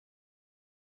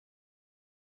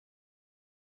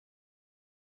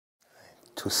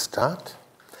to start,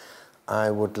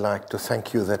 I would like to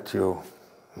thank you that you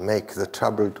make the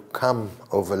trouble to come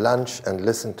over lunch and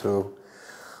listen to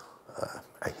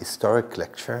a historic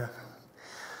lecture.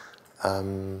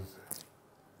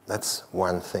 That's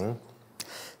one thing.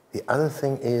 The other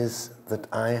thing is that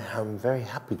I am very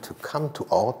happy to come to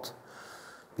Ort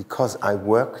because I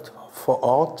worked for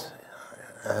Ort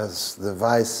as the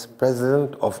vice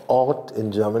president of Ort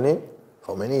in Germany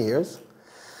for many years.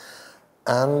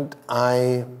 And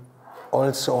I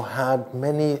also had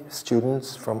many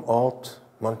students from Ort,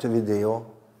 Montevideo,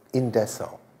 in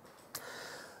Dessau.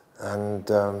 And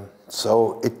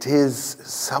so it is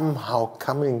somehow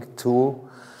coming to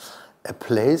a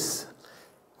place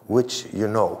which you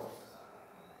know,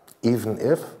 even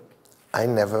if I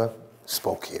never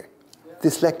spoke here.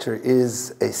 This lecture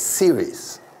is a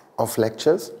series of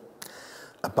lectures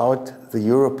about the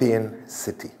European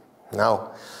city.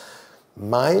 Now,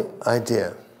 my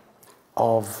idea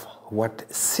of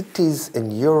what cities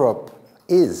in Europe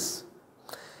is,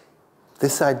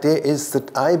 this idea is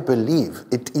that I believe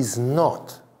it is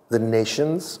not the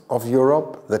nations of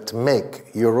Europe that make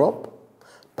Europe,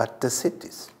 but the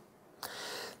cities.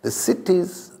 The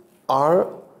cities are,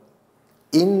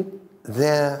 in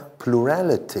their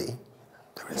plurality,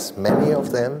 there is many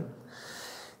of them,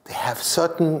 they have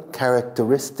certain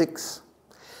characteristics,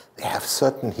 they have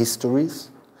certain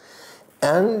histories,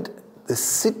 and the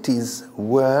cities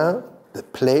were the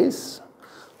place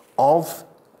of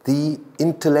the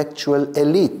intellectual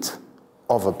elite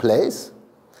of a place,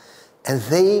 and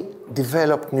they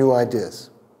developed new ideas.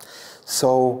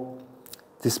 So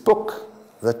this book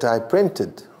that I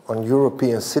printed on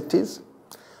European cities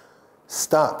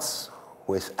starts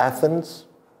with Athens,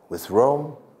 with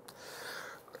Rome,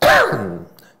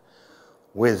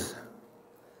 with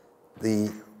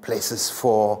the places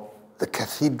for the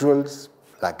cathedrals,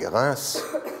 like Reims,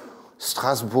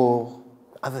 Strasbourg,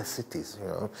 other cities, you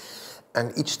know.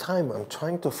 And each time I'm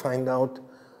trying to find out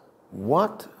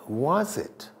what was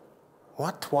it?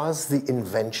 What was the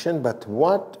invention, but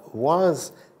what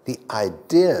was the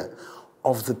idea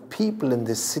of the people in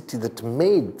this city that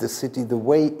made the city the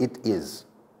way it is?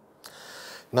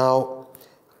 Now,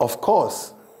 of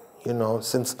course, you know,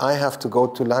 since I have to go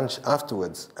to lunch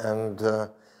afterwards, and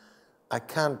I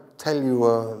can't tell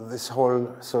you this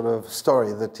whole sort of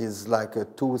story that is like a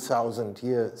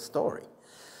 2,000-year story.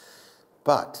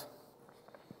 But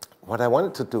what I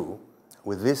wanted to do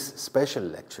with this special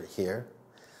lecture here,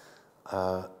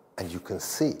 and you can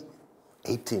see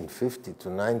 1850 to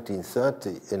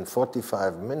 1930 in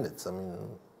 45 minutes, I mean,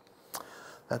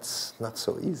 that's not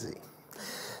so easy.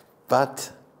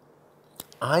 But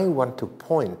I want to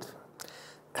point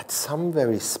at some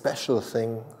very special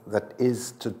thing that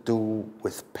is to do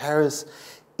with Paris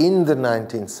in the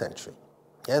 19th century.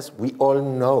 Yes, we all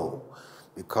know,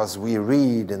 because we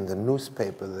read in the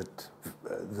newspaper that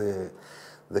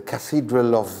the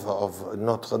cathedral of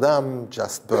Notre Dame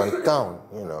just burnt down,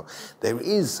 you know. There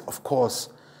is, of course,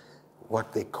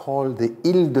 what they call the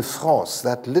Île-de-France,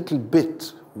 that little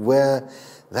bit where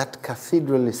that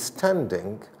cathedral is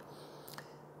standing.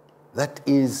 That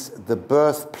is the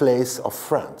birthplace of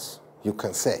France, you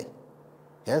can say.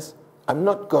 Yes? I'm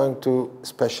not going to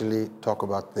especially talk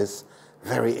about this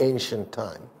very ancient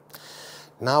time.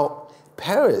 Now,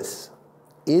 Paris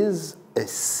is a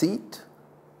seat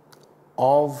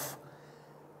of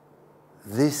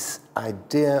this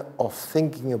idea of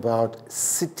thinking about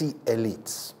city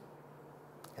elites.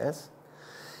 Yes?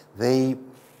 They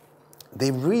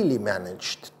really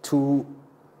managed to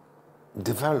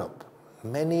develop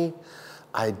many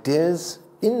ideas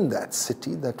in that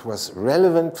city that was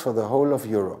relevant for the whole of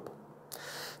Europe.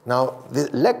 Now, the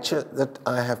lecture that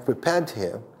I have prepared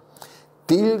here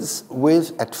deals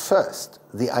with, at first,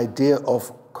 the idea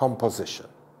of composition.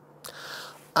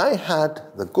 I had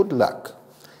the good luck,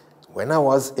 when I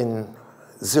was in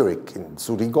Zurich, in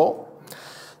Zurigo,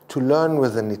 to learn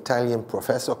with an Italian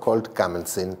professor called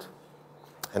Kamenzind.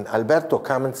 And Alberto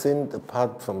Kamenzind,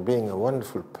 apart from being a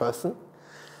wonderful person,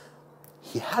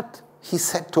 he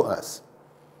said to us,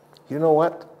 you know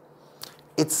what?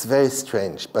 It's very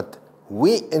strange, but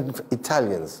we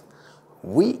Italians,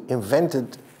 we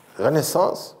invented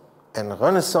Renaissance, and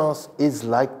Renaissance is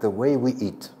like the way we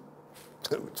eat.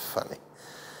 It's funny.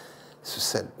 So he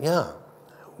said, yeah,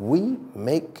 we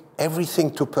make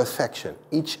everything to perfection.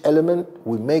 Each element,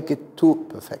 we make it to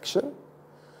perfection.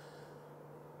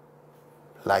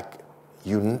 Like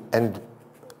you, and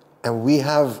we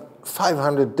have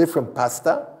 500 different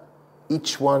pasta,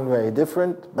 each one very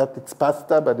different, but it's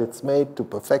pasta, but it's made to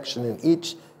perfection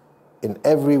in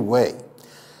every way.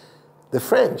 The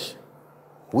French,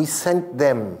 We sent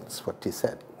them, that's what he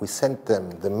said, we sent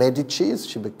them the Medicis.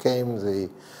 She became the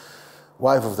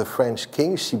wife of the French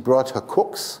king. She brought her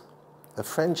cooks. The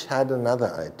French had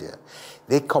another idea.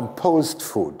 They composed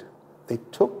food. They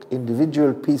took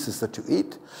individual pieces that you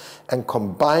eat and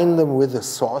combine them with a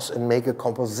sauce and make a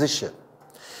composition.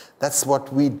 That's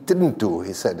what we didn't do,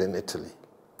 he said, in Italy.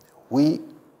 We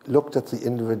looked at the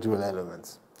individual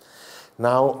elements.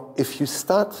 Now, if you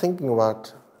start thinking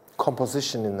about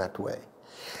composition in that way,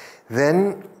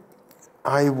 then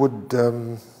I would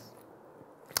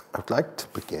like to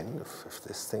begin, if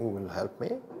this thing will help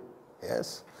me,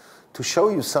 yes, to show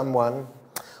you someone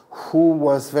who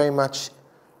was very much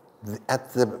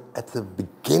at the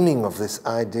beginning of this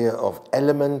idea of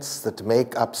elements that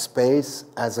make up space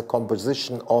as a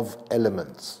composition of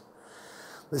elements.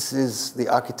 This is the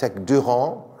architect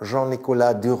Durand,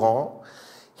 Jean-Nicolas Durand.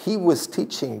 He was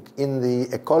teaching in the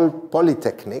École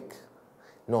Polytechnique.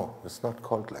 No, it's not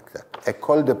called like that.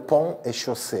 École de Ponts et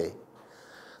Chaussées,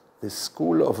 the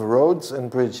School of Roads and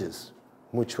Bridges,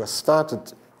 which was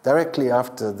started directly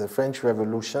after the French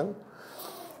Revolution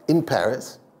in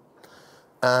Paris.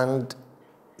 And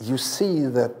you see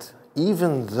that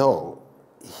even though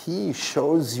he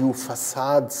shows you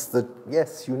facades that,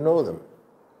 yes, you know them,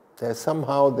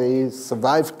 somehow they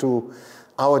survived to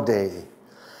our day,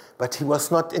 but he was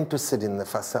not interested in the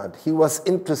facade. He was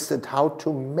interested how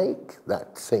to make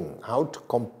that thing, how to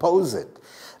compose it,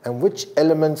 and which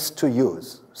elements to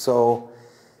use. So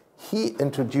he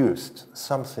introduced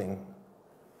something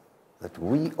that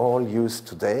we all use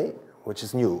today, which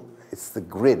is new. It's the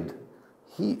grid.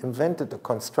 He invented a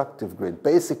constructive grid.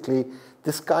 Basically,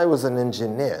 this guy was an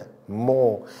engineer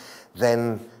more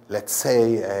than, let's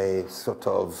say, a sort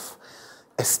of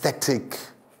aesthetic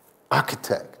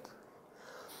architect.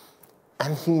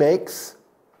 And he makes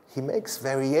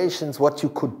variations, what you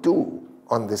could do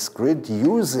on this grid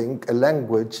using a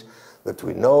language that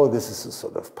we know. This is a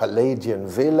sort of Palladian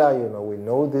villa, you know, we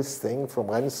know this thing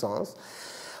from Renaissance.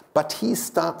 But he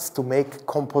starts to make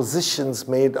compositions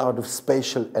made out of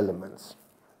spatial elements.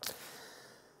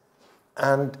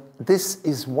 And this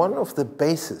is one of the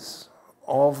bases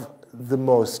of the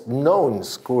most known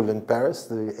school in Paris,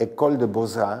 the École des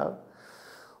Beaux-Arts,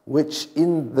 which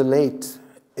in the late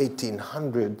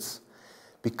 1800s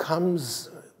becomes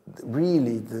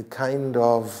really the kind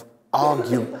of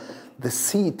argument, the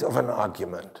seat of an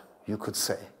argument, you could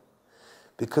say.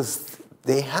 Because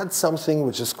they had something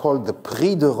which is called the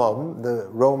Prix de Rome, the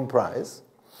Rome Prize.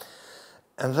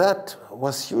 And that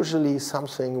was usually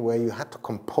something where you had to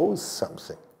compose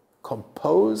something.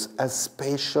 Compose as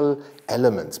spatial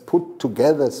elements, put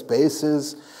together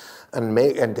spaces, and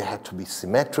they had to be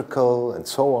symmetrical and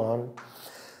so on.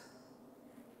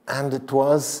 And it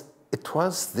was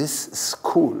this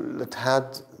school that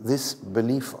had this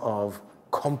belief of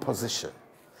composition.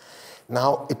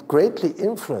 Now, it greatly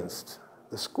influenced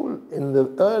the school in the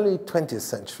early 20th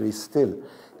century, still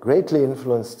greatly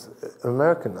influenced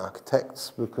American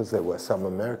architects, because there were some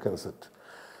Americans that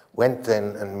went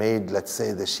then and made, let's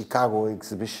say, the Chicago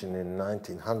exhibition in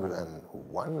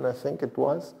 1901, I think it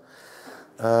was.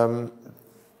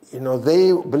 You know,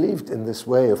 they believed in this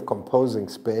way of composing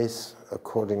space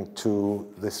according to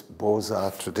this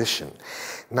Beaux-Arts tradition.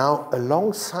 Now,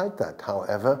 alongside that,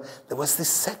 however, there was this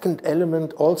second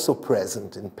element also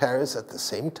present in Paris at the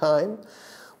same time,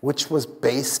 which was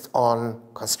based on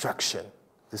construction.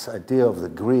 This idea of the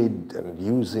grid and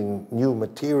using new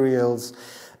materials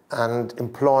and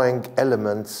employing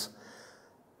elements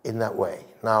in that way.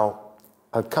 Now,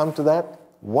 I'll come to that.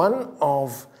 One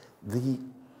of the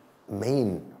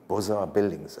main Beaux-Arts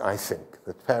buildings, I think,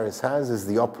 that Paris has is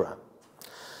the Opera.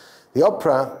 The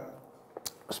Opera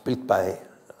was built by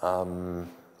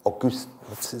Auguste,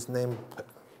 what's his name?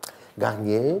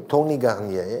 Garnier, Tony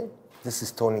Garnier. This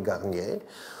is Tony Garnier,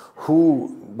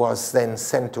 who was then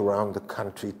sent around the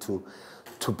country to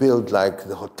build like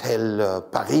the Hotel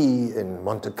Paris in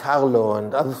Monte Carlo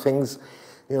and other things.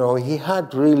 You know, he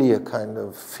had really a kind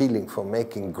of feeling for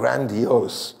making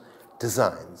grandiose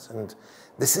designs. And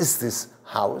this is this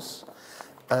house.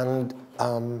 And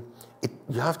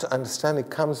you have to understand,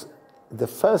 the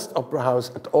first opera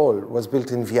house at all was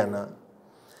built in Vienna.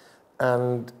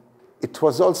 And it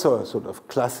was also a sort of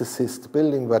classicist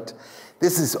building, but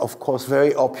this is, of course,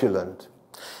 very opulent.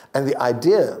 And the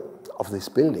idea of this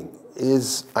building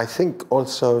is, I think,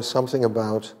 also something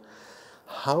about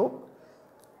how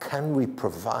can we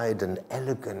provide an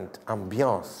elegant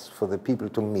ambiance for the people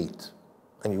to meet.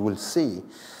 And you will see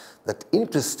that,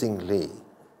 interestingly,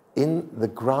 in the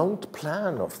ground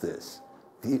plan of this,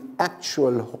 the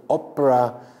actual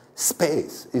opera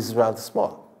space is rather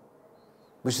small,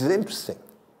 which is interesting.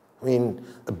 I mean,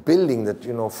 a building that,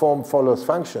 you know, form follows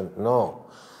function. No.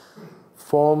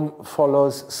 Form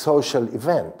follows social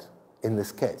event, in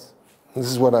this case. This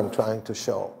is what I'm trying to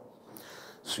show.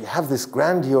 So you have this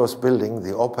grandiose building,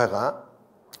 the opera,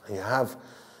 and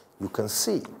you can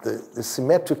see the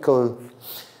symmetrical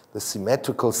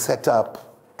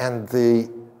setup and the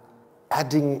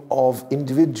adding of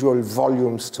individual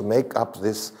volumes to make up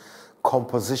this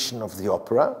composition of the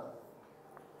opera.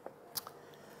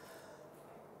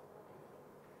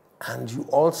 And you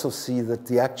also see that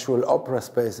the actual opera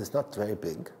space is not very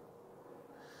big.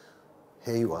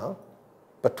 Here you are.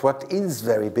 But what is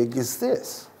very big is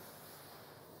this.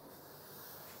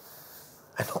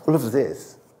 And all of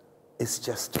this is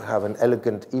just to have an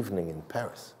elegant evening in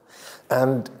Paris.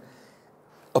 And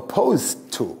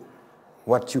opposed to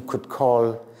what you could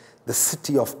call the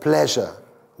city of pleasure,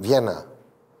 Vienna,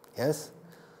 yes?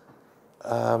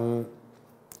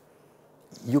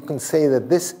 You can say that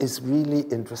this is really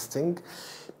interesting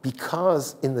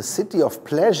because in the city of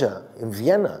pleasure, in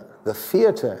Vienna, the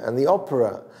theater and the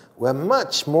opera were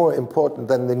much more important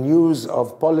than the news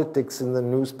of politics in the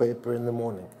newspaper in the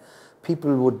morning.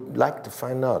 People would like to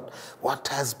find out what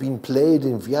has been played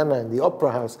in Vienna in the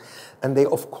opera house. And they,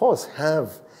 of course,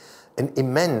 have an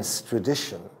immense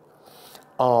tradition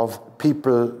of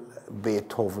people,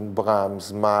 Beethoven,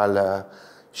 Brahms, Mahler,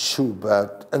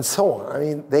 Schubert, and so on. I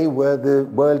mean, they were the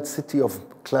world city of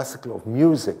classical, of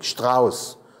music.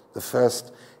 Strauss, the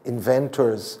first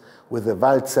inventors with the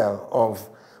waltzer of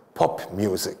pop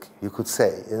music, you could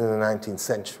say, in the 19th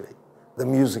century. The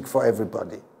music for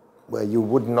everybody, where you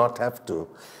would not have to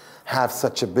have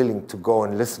such a building to go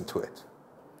and listen to it.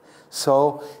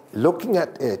 So, looking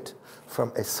at it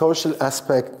from a social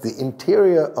aspect, the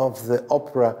interior of the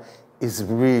opera is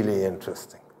really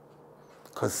interesting.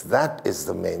 Because that is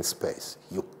the main space.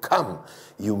 You come,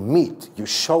 you meet, you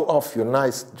show off your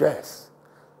nice dress.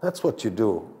 That's what you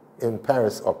do in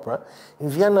Paris opera. In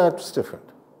Vienna, it was different.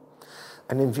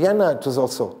 And in Vienna, it was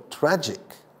also tragic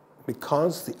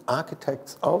because the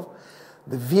architects of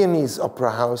the Viennese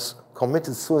opera house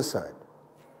committed suicide.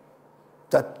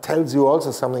 That tells you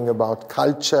also something about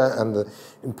culture and the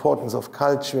importance of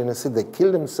culture in a city. They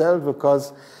killed themselves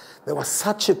because there was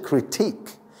such a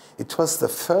critique. It was the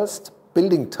first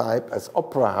building type as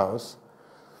opera house.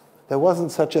 There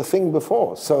wasn't such a thing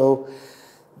before. So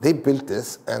they built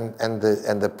this, and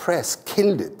the press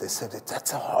killed it. They said,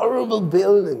 that's a horrible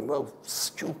building. Well,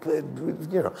 stupid,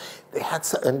 you know. They had,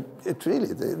 and it really,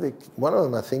 one of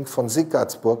them, I think, von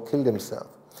Sickartsburg, killed himself.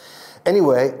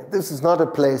 Anyway, this is not a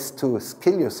place to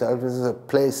kill yourself. This is a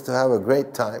place to have a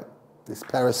great time, this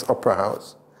Paris Opera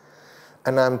House.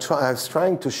 And I was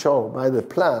trying to show by the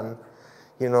plan,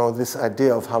 you know, this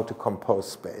idea of how to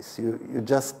compose space. You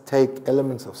just take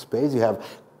elements of space. You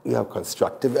have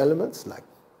constructive elements like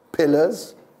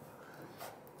pillars,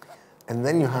 and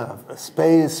then you have a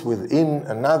space within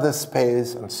another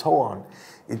space, and so on.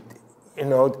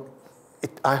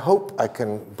 I hope I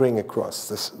can bring across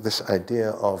this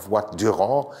idea of what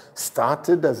Durand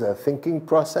started as a thinking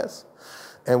process,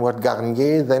 and what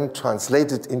Garnier then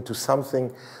translated into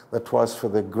something that was for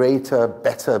the greater,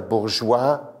 better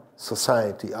bourgeois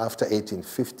society after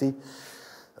 1850.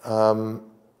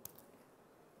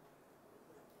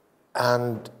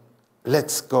 And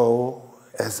let's go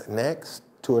as next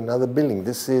to another building.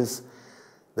 This is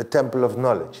the Temple of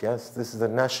Knowledge, yes? This is the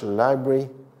National Library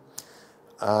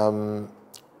by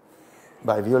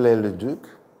Viollet-le-Duc,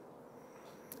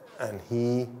 and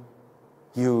he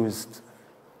used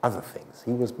other things.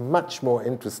 He was much more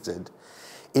interested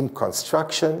in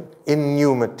construction, in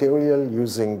new material,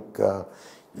 using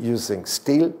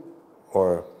steel,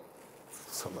 or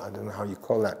some, I don't know how you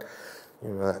call that, you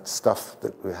know, that stuff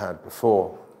that we had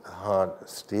before, hard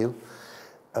steel.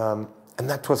 And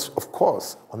that was, of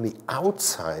course, on the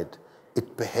outside,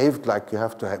 it behaved like you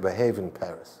have to behave in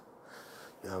Paris.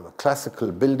 You have a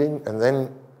classical building, and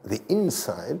then the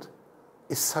inside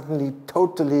is suddenly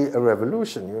totally a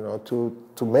revolution, you know,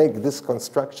 to make this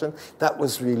construction. That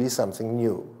was really something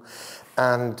new.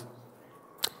 And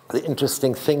the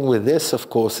interesting thing with this, of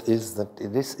course, is that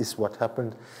this is what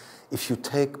happened if you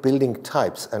take building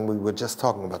types, and we were just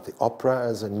talking about the opera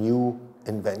as a new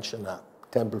invention, a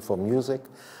temple for music.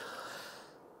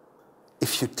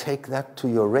 If you take that to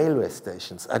your railway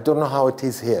stations, I don't know how it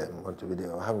is here in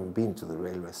Montevideo. I haven't been to the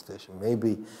railway station.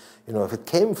 Maybe, you know, if it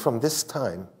came from this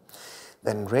time,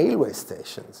 then railway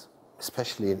stations,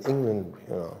 especially in England,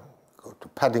 you know, go to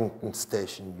Paddington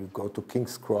Station, you go to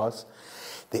King's Cross,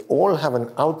 they all have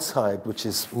an outside which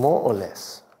is more or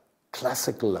less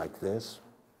classical like this,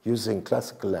 using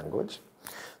classical language.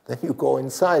 Then you go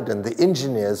inside, and the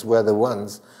engineers were the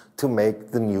ones to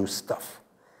make the new stuff.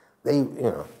 They,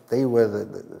 you know, they were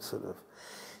the sort of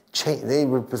change. They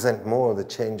represent more the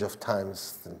change of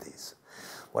times than these.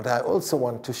 What I also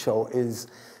want to show is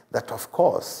that, of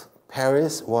course,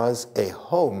 Paris was a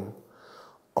home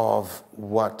of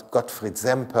what Gottfried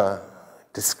Semper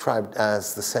described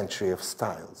as the century of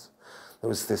styles. There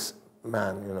was this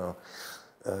man, you know,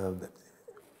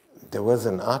 there was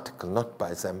an article, not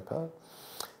by Semper,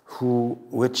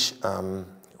 which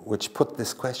put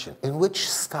this question: in which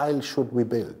style should we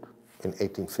build in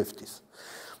 1850s?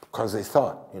 Because they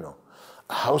thought, you know,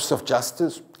 a house of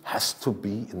justice has to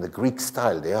be in the Greek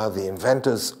style. They are the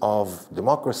inventors of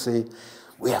democracy.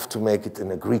 We have to make it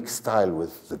in a Greek style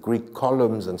with the Greek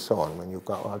columns and so on. When you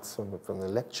go out from the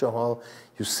lecture hall,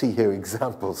 you see here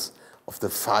examples of the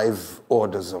 5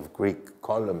 orders of Greek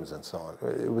columns and so on.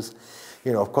 It was,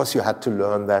 you know, of course you had to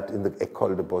learn that in the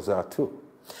École des Beaux-Arts too.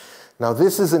 Now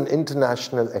this is an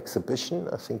international exhibition,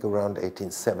 I think around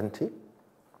 1870.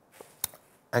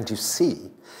 And you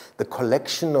see the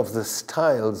collection of the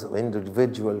styles of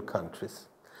individual countries.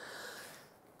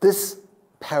 This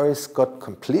Paris got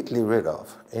completely rid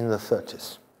of in the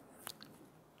 30s.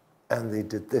 And they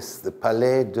did this, the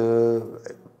Palais de,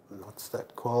 what's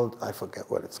that called? I forget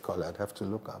what it's called, I'd have to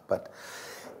look up. But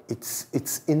it's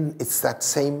that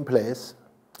same place.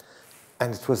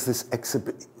 And it was this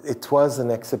it was an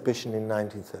exhibition in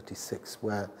 1936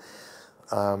 where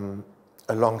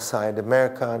alongside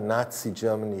America, Nazi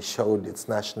Germany showed its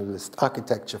nationalist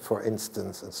architecture, for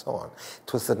instance, and so on.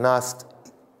 It was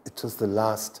the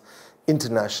last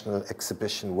international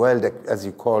exhibition, world, as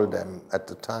you called them at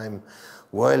the time,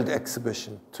 world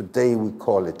exhibition. Today we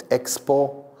call it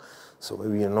Expo, so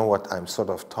maybe you know what I'm sort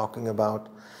of talking about.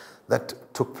 That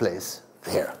took place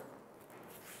there.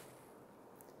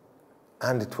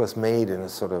 And it was made in a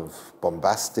sort of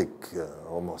bombastic,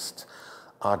 almost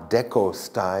Art Deco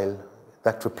style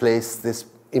that replaced this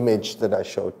image that I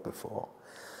showed before.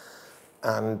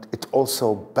 And it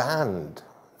also banned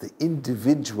the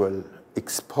individual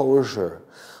exposure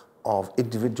of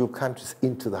individual countries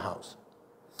into the house.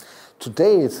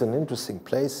 Today it's an interesting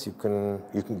place. You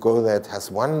can go there. It has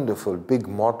wonderful big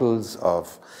models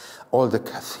of all the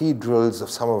cathedrals of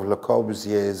some of Le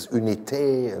Corbusier's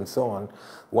Unité and so on,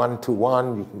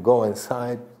 1-to-1. You can go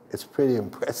inside. It's pretty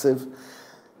impressive.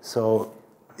 So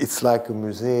it's like a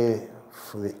museum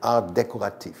for the art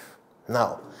décoratif.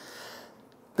 Now,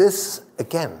 this,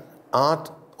 again,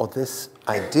 art or this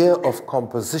idea of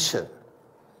composition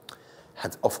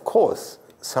had, of course,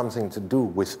 something to do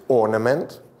with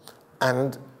ornament.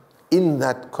 And in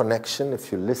that connection,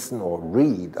 if you listen or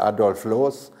read Adolf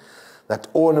Loos, that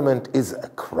ornament is a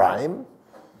crime.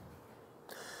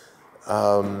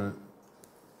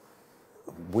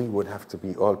 We would have to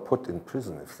be all put in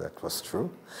prison if that was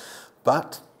true.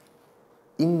 But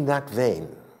in that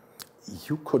vein,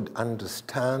 you could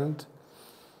understand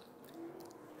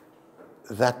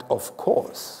that, of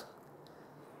course,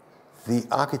 the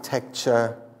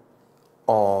architecture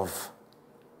of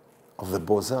the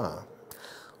Beaux-Arts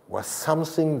was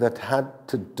something that had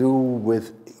to do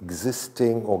with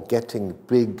existing or getting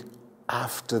big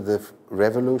after the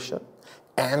Revolution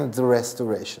and the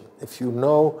Restoration. If you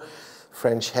know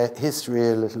French history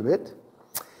a little bit,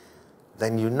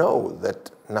 then you know that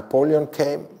Napoleon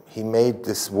came, he made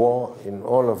this war in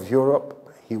all of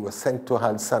Europe, he was sent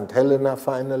to St. Helena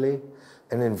finally,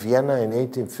 and in Vienna in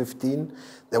 1815,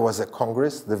 there was a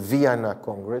Congress, the Vienna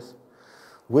Congress,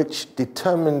 which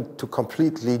determined to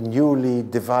completely newly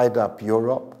divide up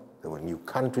Europe. There were new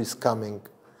countries coming,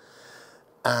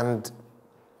 and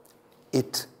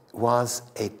it was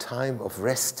a time of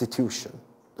restitution.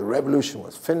 The revolution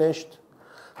was finished.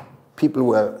 People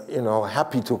were, you know,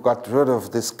 happy to get rid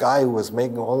of this guy who was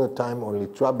making all the time only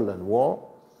trouble and war,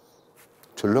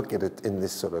 to look at it in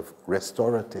this sort of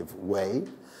restorative way.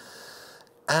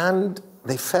 And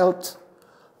they felt,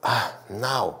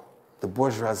 now, the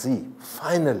bourgeoisie,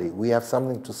 finally, we have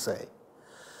something to say.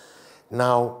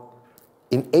 Now,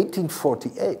 in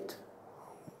 1848,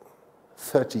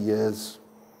 30 years,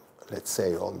 let's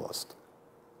say almost,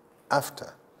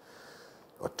 after,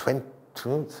 or 30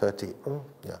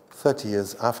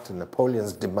 years after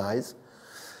Napoleon's demise,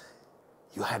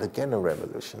 you had again a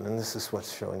revolution, and this is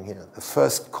what's showing here. The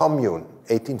first commune,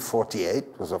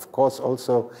 1848, was of course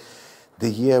also the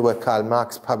year where Karl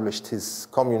Marx published his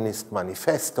Communist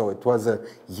Manifesto. It was a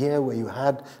year where you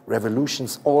had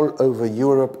revolutions all over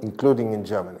Europe, including in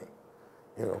Germany.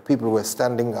 You know, people were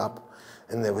standing up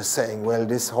and they were saying, well,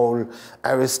 this whole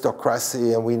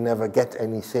aristocracy and we never get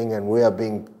anything and we are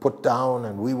being put down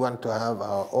and we want to have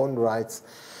our own rights.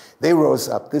 They rose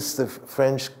up. This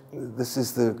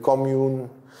is the Commune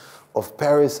of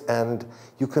Paris, and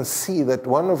you can see that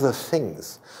one of the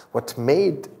things, what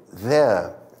made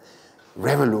their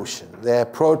revolution, their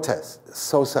protest,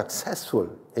 so successful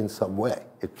in some way,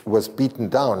 it was beaten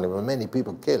down, there were many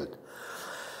people killed.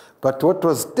 But what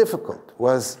was difficult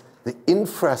was the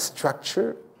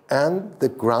infrastructure and the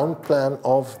ground plan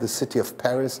of the city of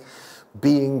Paris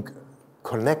being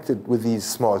connected with these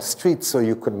small streets so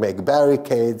you could make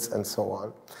barricades and so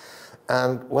on.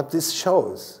 And what this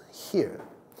shows here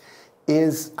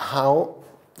is how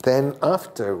then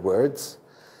afterwards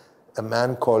a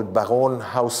man called Baron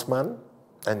Haussmann,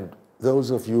 and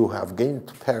those of you who have been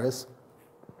to Paris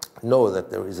know that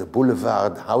there is a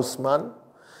boulevard Haussmann,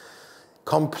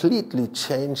 completely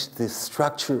changed the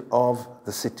structure of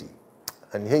the city.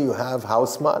 And here you have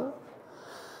Haussmann,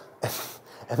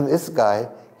 and this guy,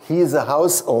 he is a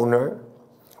house owner,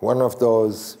 one of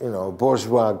those,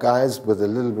 bourgeois guys with a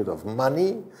little bit of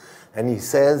money, and he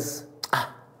says,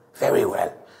 very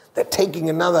well, they're taking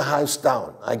another house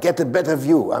down. I get a better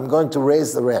view. I'm going to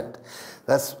raise the rent.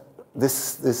 That's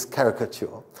this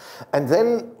caricature. And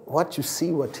then what you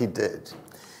see what he did,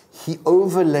 he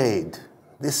overlaid,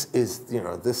 this is,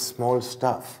 this small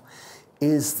stuff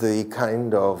is the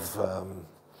kind of,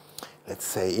 let's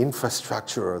say,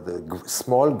 infrastructure or the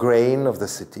small grain of the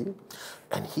city.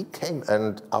 And he came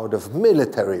and out of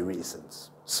military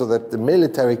reasons, so that the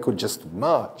military could just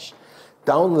march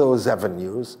down those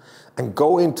avenues and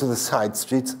go into the side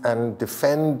streets and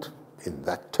defend, in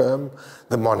that term,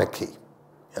 the monarchy,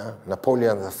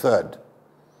 Napoleon III.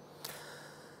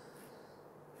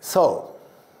 So,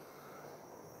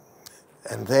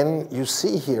 and then you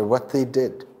see here what they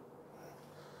did.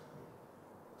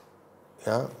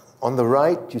 On the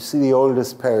right, you see the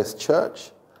oldest Paris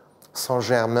church,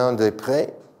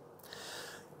 Saint-Germain-des-Prés.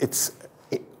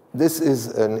 This is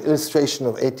an illustration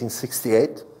of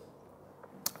 1868,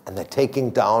 and they're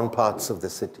taking down parts of the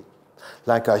city,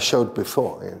 like I showed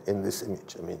before in this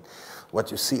image. I mean, what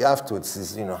you see afterwards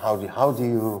is, they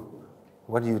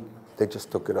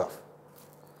just took it off.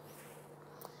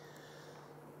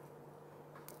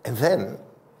 And then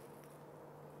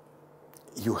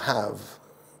you have,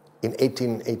 in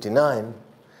 1889,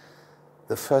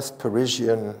 the first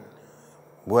Parisian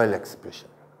World Exhibition.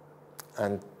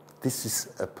 And this is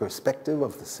a perspective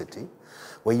of the city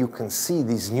where you can see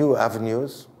these new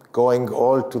avenues going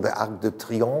all to the Arc de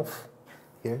Triomphe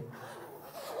here.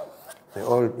 They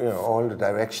all, all the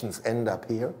directions end up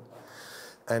here.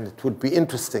 And it would be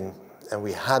interesting, and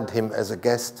we had him as a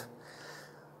guest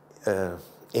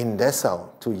in Dessau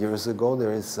 2 years ago.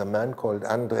 There is a man called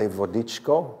Andrzej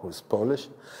Wodiczko, who's Polish,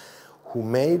 who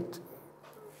made,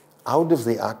 out of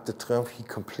the Arc de Triomphe, he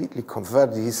completely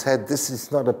converted. He said, this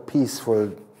is not a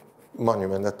peaceful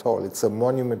monument at all. It's a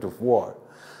monument of war.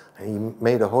 And he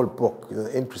made a whole book.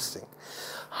 Interesting.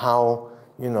 How,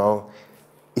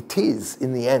 it is,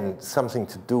 in the end, something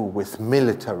to do with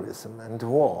militarism and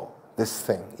war, this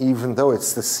thing, even though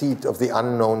it's the seat of the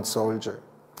unknown soldier.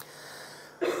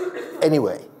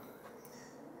 Anyway,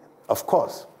 of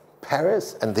course,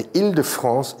 Paris and the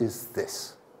Île-de-France is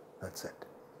this. That's it.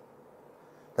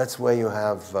 That's where you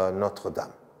have Notre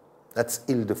Dame. That's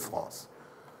Île-de-France.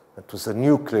 That was the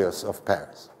nucleus of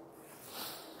Paris.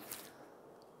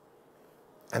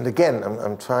 And again,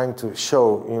 I'm trying to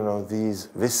show, these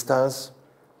vistas.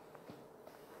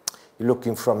 You're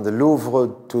looking from the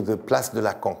Louvre to the Place de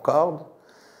la Concorde,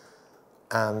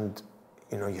 and,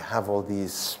 you have all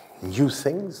these new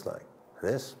things like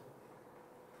this,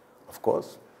 of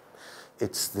course.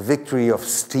 It's the victory of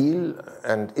steel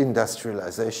and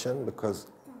industrialization, because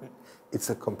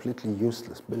it's a completely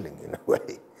useless building in a way.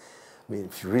 I mean,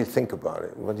 if you really think about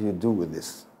it, what do you do with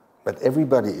this? But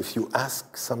everybody, if you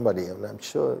ask somebody, and I'm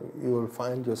sure you will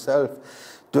find yourself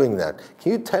doing that,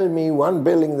 can you tell me one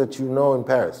building that you know in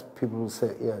Paris? People will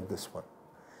say, yeah, this one.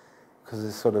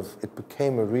 Because it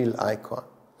became a real icon.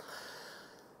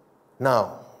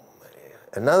 Now,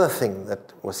 another thing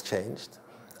that was changed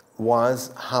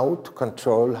was how to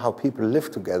control how people live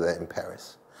together in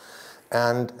Paris.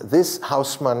 And this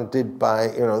Haussmann did by,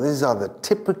 these are the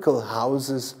typical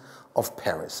houses of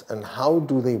Paris. And how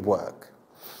do they work?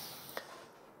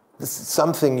 This is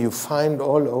something you find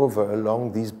all over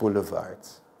along these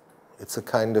boulevards. It's a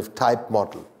kind of type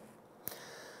model.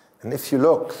 And if you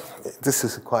look, this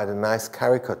is quite a nice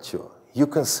caricature. You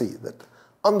can see that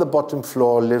on the bottom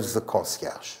floor lives the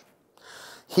concierge.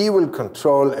 He will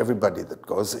control everybody that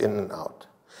goes in and out.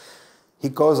 He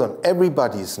goes on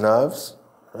everybody's nerves,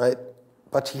 right?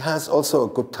 But he has also a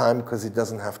good time because he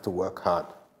doesn't have to work hard.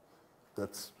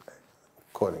 That's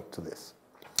according to this.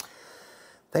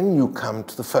 Then you come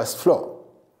to the first floor.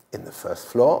 In the first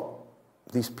floor,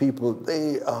 these people,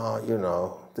 they are, you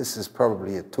know, this is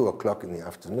probably at 2 o'clock in the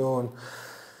afternoon.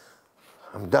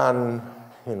 I'm done,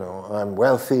 you know, I'm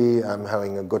wealthy, I'm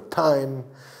having a good time.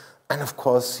 And of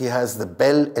course, he has the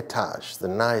bel étage, the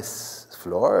nice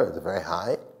floor, the very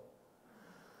high.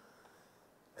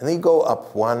 And they go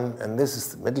up one, and this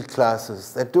is the middle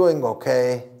classes. They're doing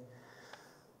okay.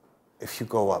 If you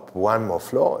go up one more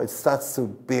floor, it starts to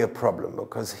be a problem,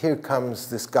 because here comes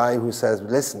this guy who says,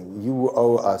 listen, you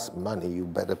owe us money, you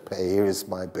better pay, here is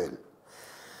my bill.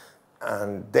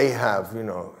 And they have, you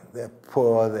know, they're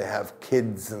poor, they have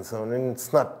kids and so on, and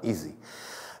it's not easy.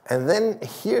 And then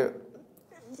here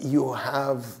you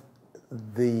have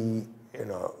the, you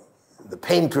know, the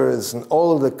painters and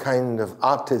all the kind of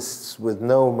artists with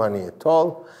no money at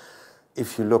all.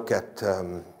 If you look at,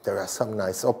 there are some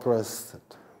nice operas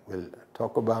that we'll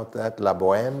talk about that, La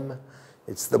Bohème,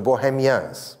 it's the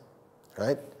Bohemians,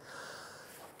 right?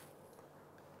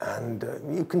 And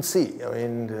you can see, I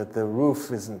mean, the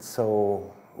roof isn't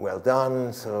so well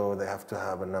done, so they have to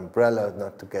have an umbrella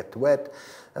not to get wet.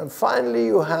 And finally,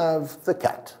 you have the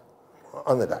cat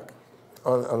on the deck,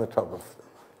 on the top of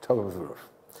the roof.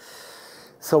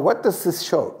 So what does this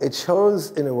show? It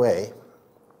shows, in a way,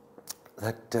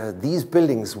 that these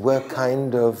buildings were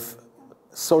kind of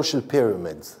social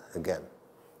pyramids again.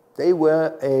 They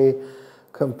were a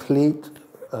complete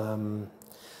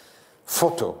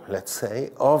photo, let's say,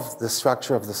 of the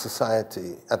structure of the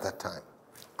society at that time.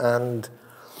 And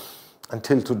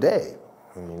until today,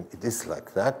 I mean, it is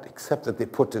like that, except that they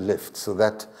put a lift so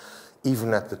that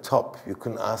even at the top, you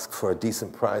can ask for a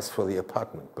decent price for the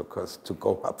apartment, because to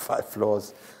go up 5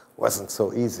 floors wasn't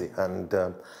so easy. And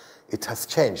it has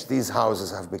changed. These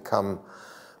houses have become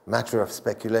matter of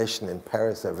speculation in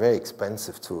Paris. They're very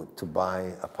expensive to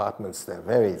buy apartments. They're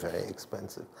very, very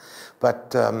expensive.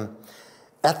 But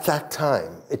at that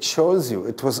time, it shows you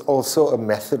it was also a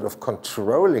method of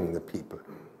controlling the people.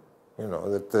 You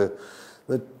know, that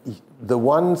the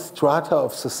one strata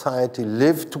of society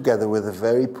lived together with the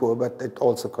very poor, but it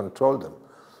also controlled them.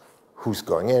 Who's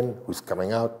going in, who's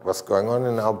coming out, what's going on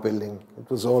in our building. It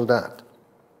was all that.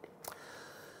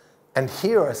 And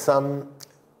here are some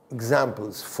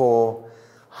examples for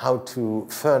how to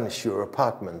furnish your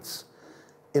apartments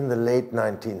in the late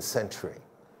 19th century.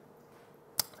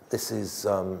 This is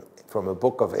from a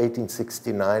book of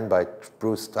 1869 by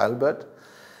Bruce Talbot,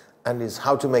 and is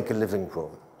How to Make a Living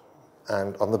Room.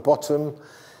 And on the bottom,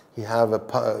 you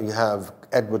have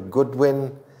Edward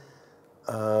Goodwin,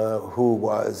 who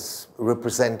was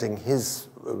representing his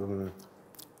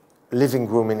living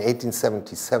room in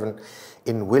 1877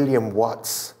 in William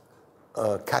Watt's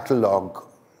catalog.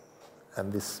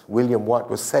 And this William Watt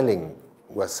was selling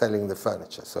the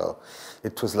furniture. So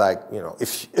it was like, you know,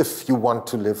 if you want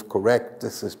to live correct,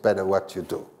 this is better what you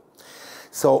do.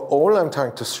 So all I'm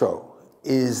trying to show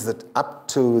is that up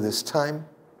to this time,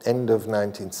 end of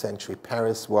 19th century,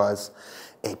 Paris was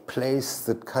a place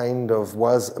that kind of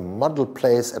was a model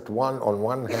place on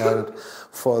one hand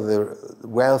for the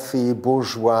wealthy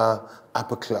bourgeois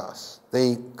upper class.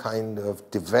 They kind of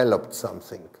developed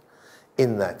something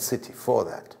in that city for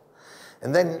that.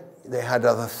 And then they had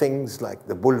other things like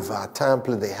the Boulevard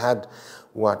Temple. They had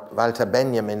what Walter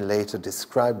Benjamin later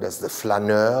described as the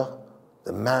flaneur,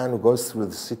 the man who goes through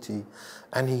the city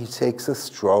and he takes a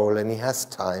stroll and he has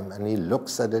time and he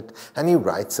looks at it and he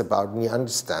writes about it and he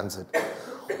understands it.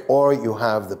 Or you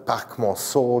have the Parc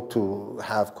Monceau to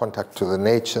have contact to the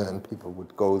nature, and people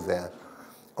would go there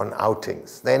on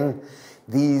outings. Then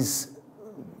those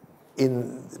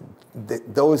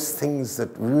things that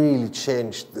really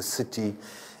changed the city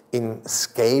in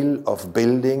scale of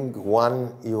building.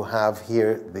 One, you have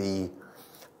here the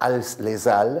Les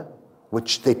Halles,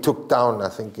 which they took down, I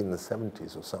think, in the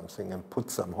 70s or something, and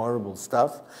put some horrible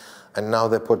stuff, and now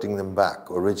they're putting them back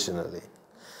originally.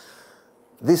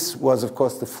 This was, of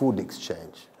course, the food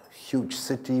exchange. Huge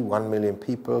city, 1 million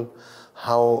people.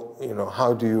 How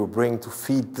do you bring to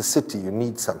feed the city? You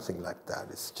need something like that.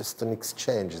 It's just an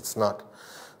exchange. It's not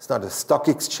a stock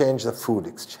exchange, a food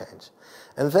exchange.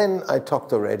 And then I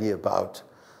talked already about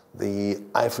the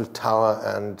Eiffel Tower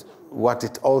and what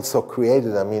it also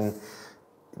created. I mean,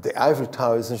 the Eiffel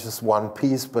Tower isn't just one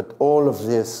piece, but all of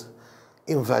this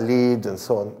Invalides and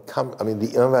so on. I mean, the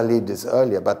Invalides is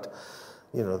earlier, but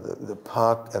you know, the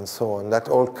park and so on, that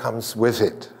all comes with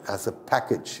it as a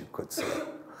package, you could say.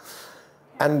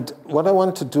 And what I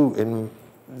want to do in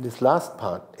this last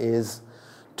part is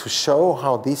to show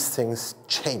how these things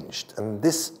changed. And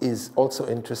this is also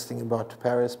interesting about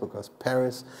Paris, because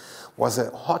Paris was a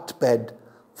hotbed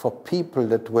for people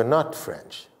that were not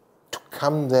French to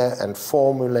come there and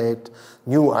formulate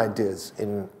new ideas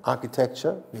in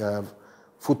architecture. You have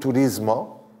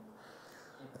Futurismo.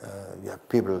 You have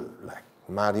people like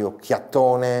Mario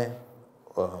Chiattone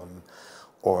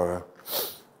or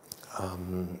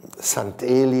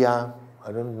Sant'Elia.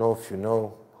 I don't know if you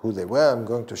know who they were. I'm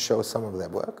going to show some of their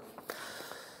work.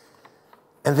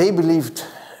 And they believed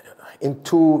in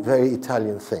two very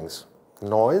Italian things: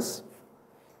 noise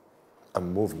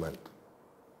and movement.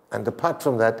 And apart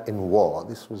from that, in war,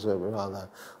 this was a rather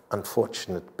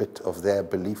unfortunate bit of their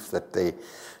belief that they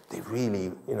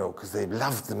really, because they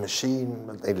loved the machine,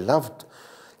 but they loved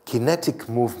kinetic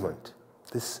movement.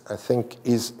 This, I think,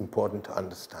 is important to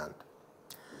understand.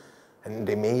 And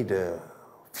they made a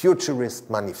futurist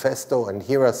manifesto, and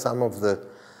here are some of the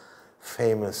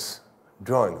famous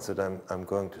drawings that I'm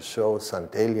going to show,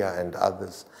 Sant'Elia and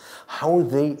others, how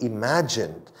they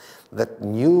imagined that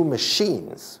new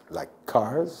machines, like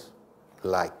cars,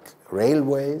 like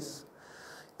railways,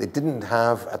 they didn't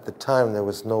have, at the time, there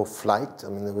was no flight,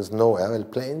 there was no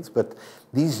airplanes, but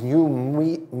these new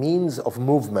means of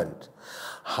movement,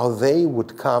 how they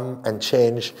would come and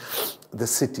change the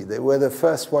city. They were the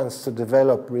first ones to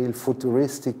develop real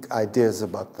futuristic ideas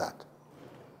about that.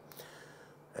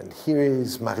 And here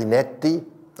is Marinetti,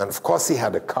 and of course he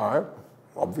had a car,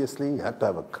 obviously, he had to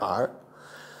have a car.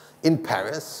 In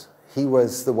Paris, he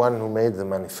was the one who made the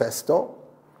manifesto.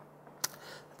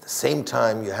 At the same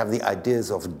time, you have the ideas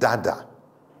of Dadaism.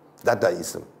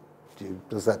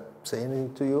 Does that say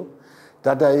anything to you?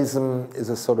 Dadaism is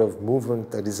a sort of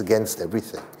movement that is against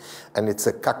everything. And it's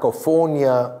a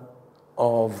cacophonia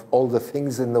of all the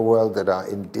things in the world that are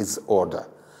in disorder.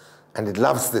 And it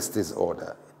loves this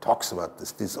disorder. It talks about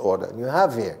this disorder. And you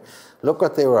have here, look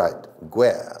what they write,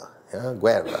 guerra,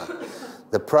 guerra.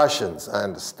 The Prussians, I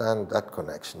understand that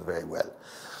connection very well.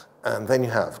 And then you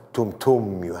have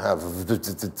tum-tum, you have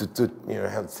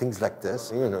things like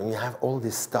this. You have all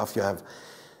this stuff. You have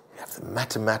the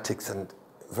mathematics and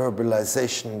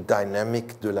verbalization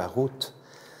dynamique de la route.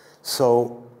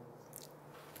 So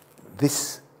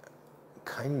this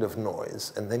kind of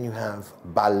noise, and then you have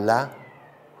Balla,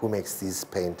 who makes these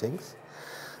paintings,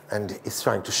 and is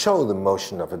trying to show the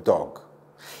motion of a dog.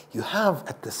 You have,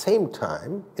 at the same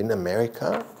time, in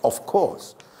America, of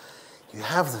course, you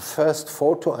have the first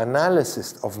photo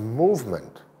analysis of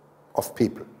movement of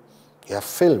people. You have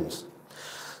films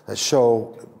that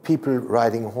show people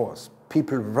riding a horse,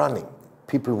 people running,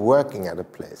 people working at a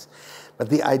place. But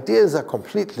the ideas are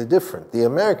completely different. The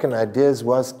American ideas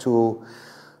was to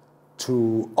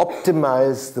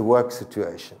optimize the work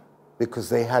situation, because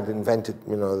they had invented,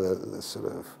 the sort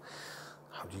of,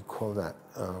 how do you call that?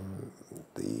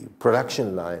 The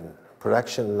production line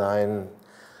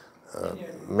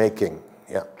making,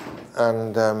 yeah.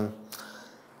 And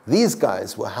these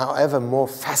guys were, however, more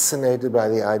fascinated by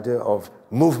the idea of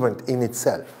movement in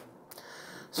itself.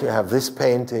 So you have this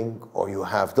painting, or you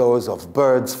have those of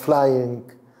birds flying,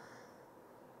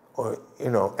 or,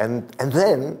 and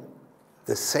then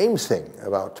the same thing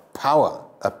about power,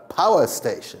 a power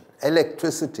station,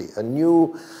 electricity, a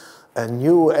new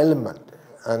element.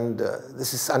 And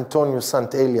this is Antonio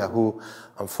Sant'Elia, who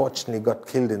unfortunately got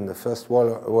killed in the First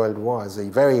World War as a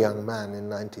very young man in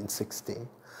 1916.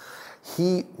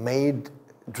 He made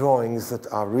drawings that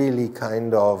are really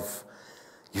kind of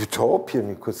utopian,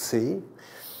 you could see,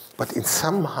 but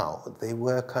somehow they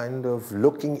were kind of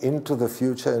looking into the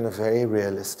future in a very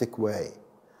realistic way.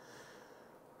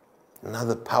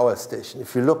 Another power station.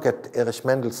 If you look at Erich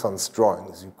Mendelssohn's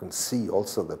drawings, you can see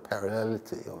also the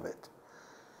parallelity of it.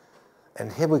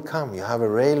 And here we come, you have a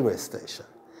railway station.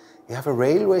 You have a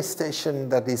railway station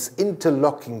that is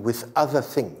interlocking with other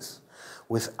things,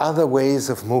 with other ways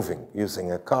of moving,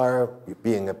 using a car,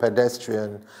 being a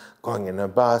pedestrian, going in a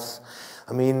bus.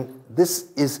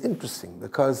 This is interesting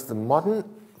because the modern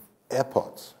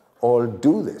airports all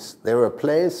do this. They're a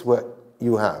place where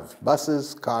you have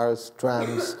buses, cars,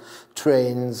 trams,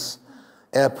 trains,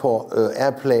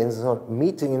 airplanes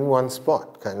meeting in one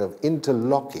spot, kind of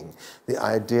interlocking the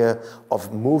idea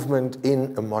of movement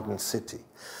in a modern city.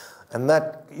 And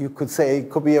that, you could say, it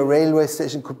could be a railway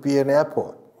station, could be an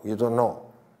airport. You don't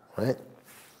know, right?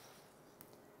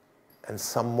 And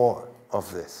some more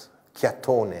of this.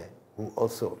 Chiattone, who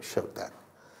also showed that.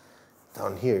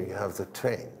 Down here you have the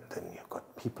train, then you've got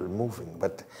people moving,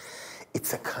 but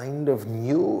it's a kind of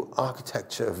new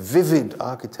architecture, a vivid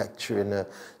architecture in a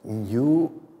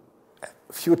new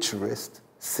futurist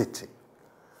city.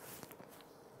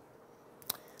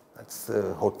 That's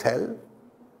the hotel.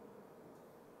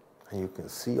 And you can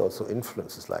see also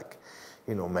influences like,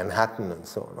 Manhattan and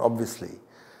so on. Obviously,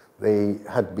 they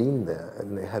had been there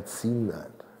and they had seen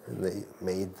that, and they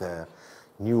made their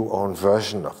new own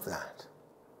version of that.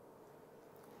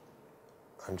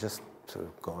 I'm just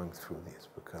going through these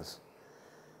because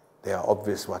they are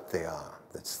obvious what they are.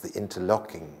 That's the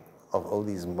interlocking of all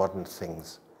these modern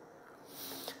things.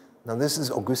 Now this is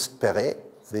Auguste Perret,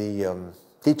 the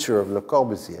teacher of Le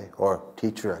Corbusier, or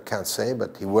teacher I can't say,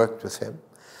 but he worked with him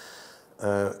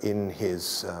in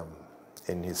his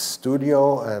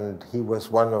studio, and he was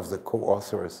one of the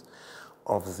co-authors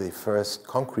of the first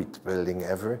concrete building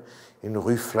ever in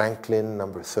Rue Franklin,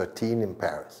 number 13 in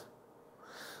Paris.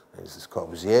 This is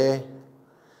Corbusier,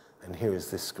 and here is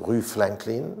this Rue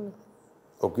Franklin,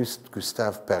 Auguste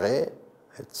Gustave Perret.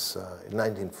 It's in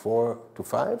 1904 to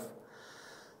 5.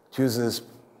 It uses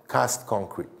cast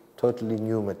concrete, totally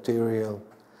new material.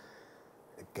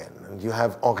 Again, and you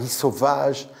have Henri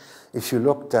Sauvage. If you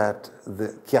looked at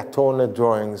the Chiatone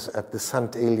drawings, at the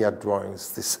Sant Elia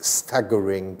drawings, this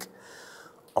staggering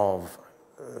of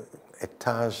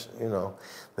étage, you know,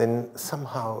 then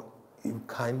somehow you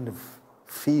kind of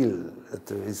feel that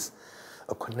there is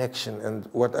a connection. And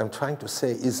what I'm trying to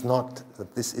say is not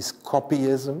that this is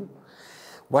copyism.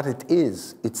 What it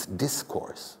is, it's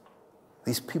discourse.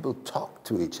 These people talk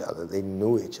to each other. They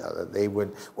knew each other. They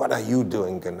would, what are you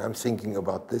doing? And I'm thinking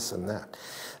about this and that.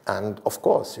 And of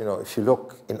course, you know, if you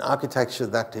look in architecture,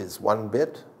 that is one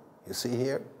bit. You see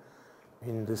here,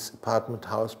 in this apartment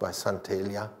house by Sant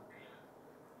Elia.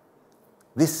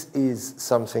 This is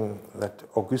something that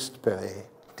Auguste Perret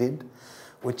did,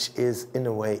 which is in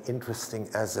a way interesting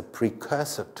as a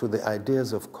precursor to the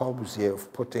ideas of Corbusier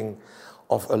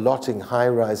of allotting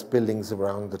high-rise buildings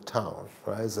around the town,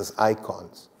 right, as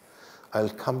icons. I'll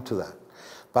come to that.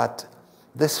 But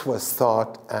this was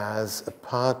thought as a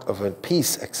part of a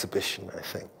peace exhibition, I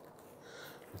think.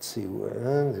 Let's see,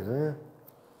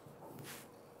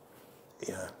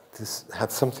 yeah, this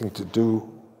had something to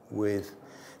do with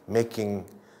making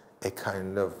a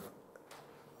kind of,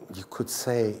 you could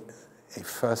say, a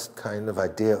first kind of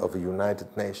idea of a United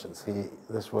Nations.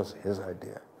 This was his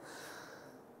idea.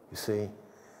 You see,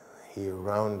 he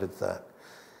rounded that.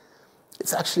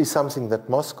 It's actually something that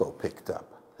Moscow picked up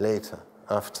later,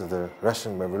 after the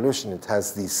Russian Revolution. It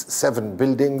has these 7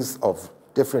 buildings of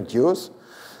different hues,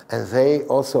 and they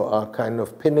also are kind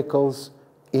of pinnacles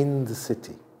in the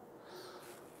city.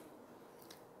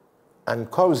 And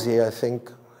Corbusier, I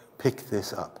think, picked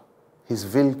this up. His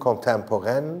Ville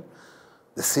Contemporaine,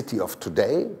 the city of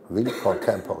today, Ville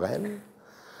Contemporaine.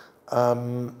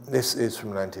 This is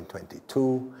from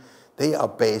 1922. They are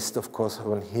based, of course,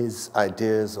 on his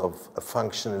ideas of a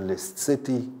functionalist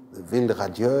city, the Ville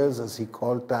Radieuse, as he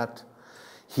called that.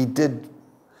 He did,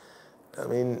 I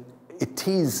mean, it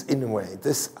is, in a way,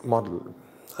 this model,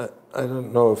 I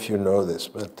don't know if you know this,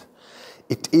 but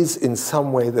it is in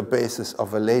some way the basis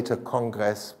of a later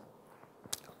congress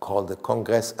called the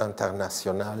Congrès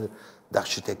International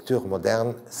d'Architecture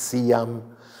Moderne, CIAM,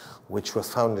 which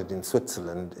was founded in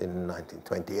Switzerland in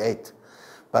 1928.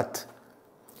 But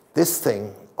this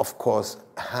thing, of course,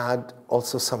 had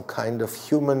also some kind of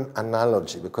human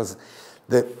analogy, because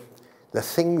the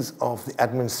things of the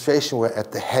administration were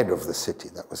at the head of the city.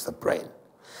 That was the brain.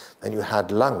 Then you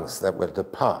had lungs, that were the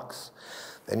parks.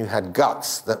 Then you had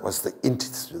guts, that was the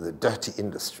industry, the dirty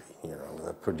industry, you know,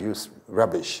 that produced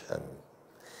rubbish. And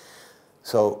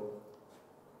so,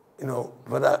 you know,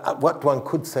 but what one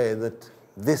could say that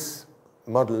this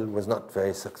model was not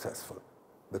very successful,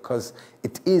 because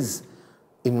it is,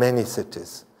 in many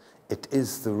cities, it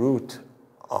is the root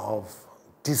of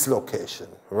dislocation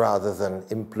rather than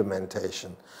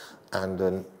implementation and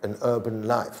an urban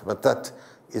life. But that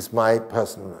is my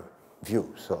personal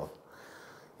view, so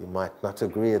you might not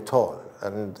agree at all.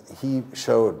 And he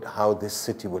showed how this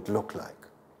city would look like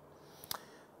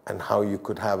and how you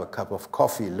could have a cup of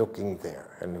coffee looking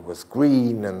there. And it was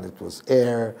green, and it was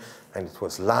air, and it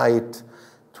was light.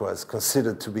 It was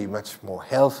considered to be much more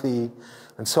healthy,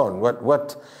 and so on.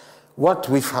 What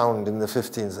we found in the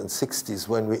 50s and 60s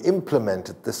when we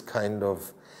implemented this kind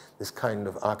of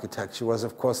architecture was,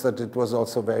 of course, that it was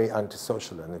also very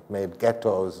antisocial, and it made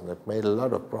ghettos, and it made a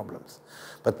lot of problems.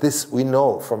 But this we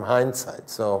know from hindsight.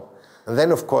 So, and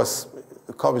then, of course,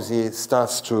 Corbusier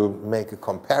starts to make a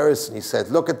comparison. He said,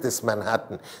 look at this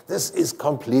Manhattan. This is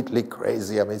completely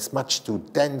crazy. I mean, it's much too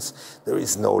dense. There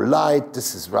is no light.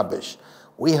 This is rubbish.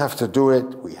 We have to do it.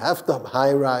 We have the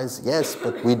high rise, yes,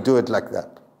 but we do it like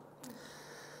that.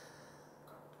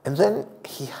 And then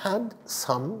he had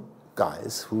some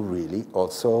guys who really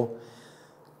also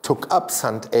took up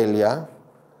Sant Elia,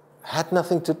 had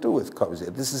nothing to do with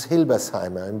Corbusier. This is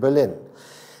Hilbersheimer in Berlin,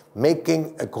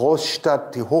 making a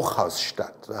Großstadt, die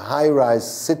Hochhausstadt, a high-rise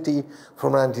city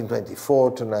from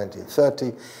 1924 to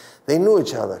 1930. They knew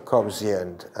each other, Corbusier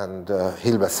and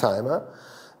Hilbersheimer,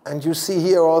 And you see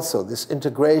here also this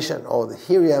integration, or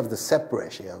here you have the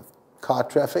separation. You have car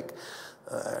traffic.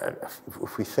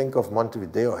 If we think of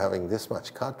Montevideo having this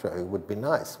much car traffic, it would be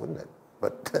nice, wouldn't it?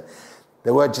 But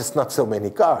there were just not so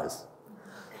many cars,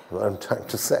 what I'm trying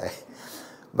to say.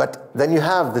 But then you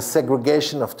have the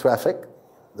segregation of traffic.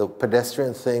 The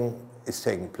pedestrian thing is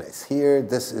taking place here.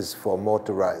 This is for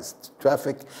motorized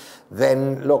traffic.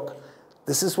 Then, look,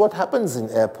 this is what happens in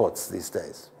airports these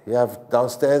days. You have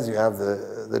downstairs, you have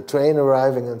the train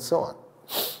arriving and so on.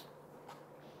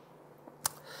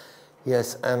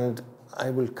 Yes, and I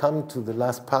will come to the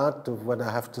last part of what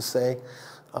I have to say.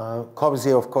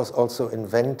 Corbusier, of course, also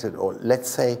invented, or let's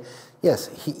say, yes,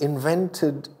 he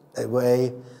invented a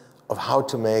way of how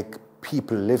to make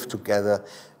people live together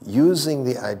using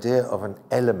the idea of an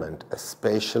element, a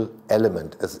spatial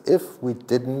element, as if we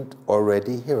didn't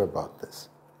already hear about this.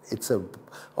 It's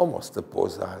almost a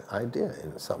Beaux-Arts idea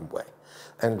in some way.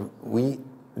 And we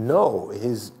know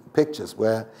his pictures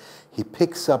where he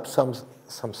picks up some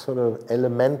sort of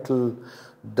elemental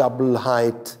double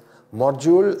height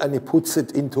module and he puts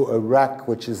it into a rack,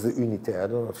 which is the unité. I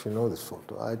don't know if you know this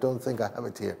photo. I don't think I have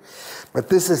it here. But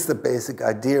this is the basic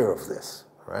idea of this,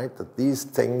 right? That these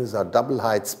things are double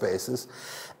height spaces.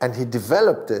 And he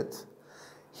developed it.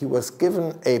 He was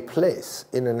given a place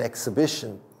in an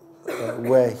exhibition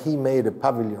where he made a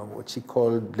pavilion, which he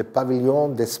called Le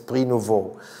Pavillon d'Esprit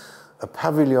Nouveau, a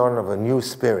pavilion of a new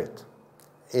spirit,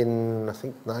 in, I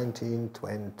think,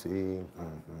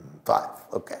 1925,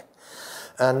 okay.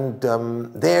 And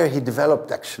there he developed,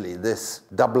 actually, this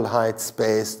double height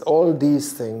space, all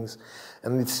these things,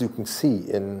 and this you can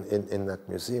see in that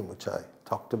museum, which I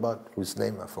talked about, whose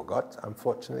name I forgot,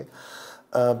 unfortunately.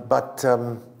 But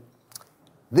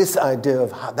this idea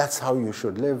of that's how you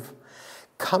should live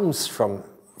comes from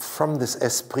this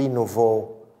Esprit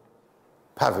Nouveau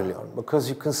pavilion, because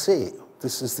you can see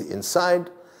this is the inside,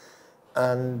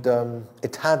 and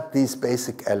it had these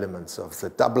basic elements of the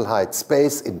double height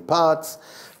space in parts,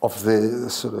 of the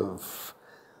sort of,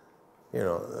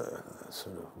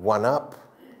 sort of one-up.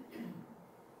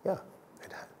 Yeah,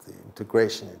 it had the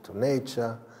integration into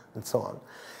nature and so on.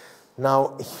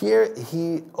 Now, here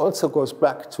he also goes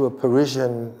back to a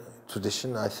Parisian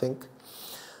tradition, I think,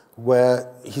 where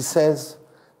he says,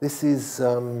 this is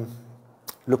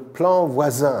le plan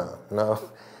voisin. Now,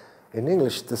 in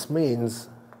English, this means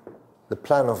the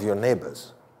plan of your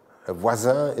neighbors. A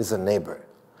voisin is a neighbor.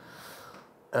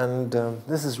 And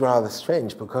this is rather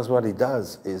strange, because what he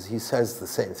does is he says the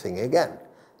same thing again.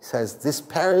 He says, this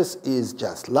Paris is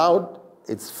just loud,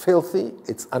 it's filthy,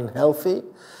 it's unhealthy.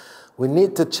 We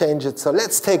need to change it, so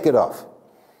let's take it off.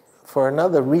 For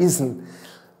another reason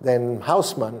than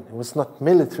Haussmann, it was not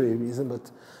military reason,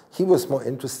 but he was more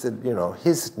interested,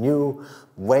 his new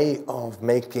way of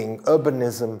making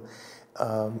urbanism,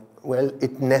 well,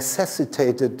 it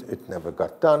necessitated, it never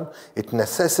got done, it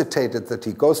necessitated that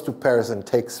he goes to Paris and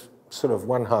takes sort of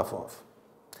one half off.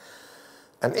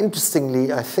 And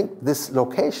interestingly, I think this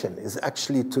location is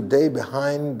actually today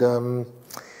behind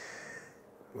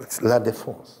it's La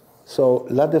Défense. So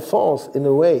La Défense, in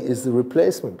a way, is the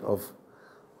replacement of,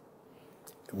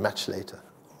 much later,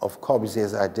 of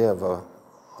Corbusier's idea of a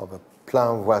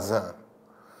plan voisin.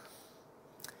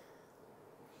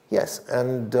 Yes,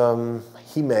 and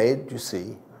he made, you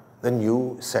see, the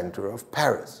new center of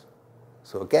Paris.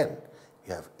 So again,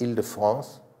 you have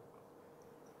Île-de-France,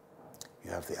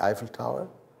 you have the Eiffel Tower,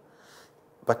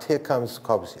 but here comes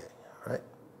Corbusier, right?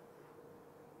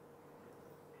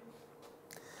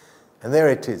 And there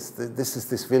it is. This is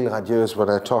this Ville Radieuse, what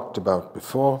I talked about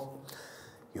before.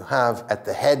 You have at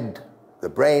the head the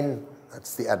brain,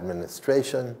 that's the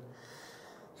administration.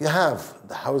 You have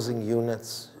the housing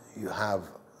units, you have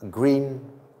green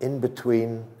in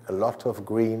between, a lot of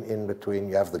green in between.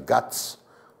 You have the guts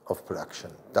of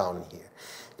production down here.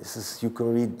 This is, you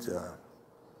can read,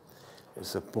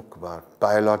 there's a book about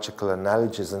biological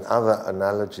analogies and other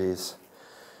analogies,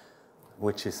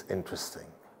 which is interesting.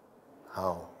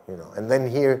 How, and then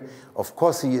here, of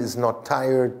course, he is not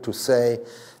tired to say,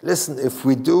 listen, if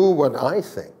we do what I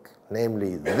think,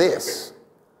 namely this,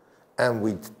 and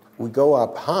we go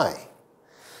up high,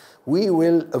 we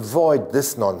will avoid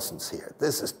this nonsense here.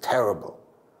 This is terrible,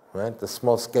 right? The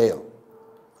small scale.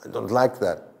 I don't like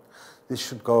that. This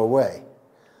should go away.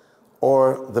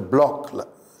 Or the block,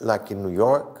 like in New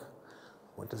York.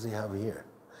 What does he have here?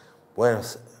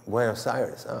 Buenos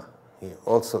Aires, here,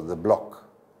 also the block.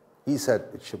 He said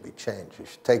it should be changed. You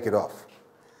should take it off.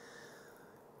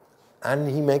 And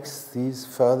he makes these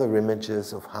further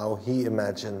images of how he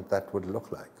imagined that would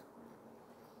look like.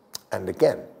 And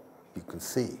again, you can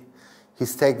see,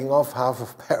 he's taking off half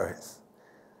of Paris.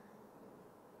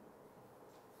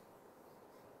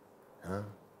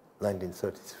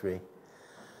 1933.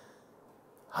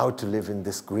 How to live in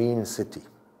this green city.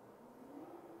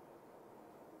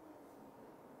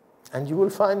 And you will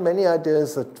find many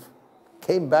ideas that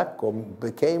came back or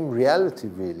became reality,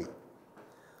 really.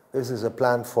 This is a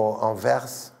plan for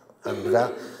Anvers,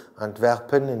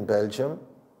 Antwerpen in Belgium.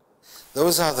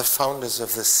 Those are the founders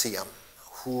of the SIAM,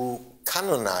 who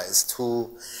canonized,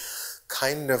 who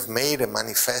kind of made a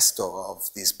manifesto of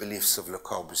these beliefs of Le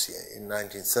Corbusier. In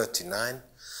 1939,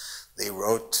 they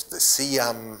wrote the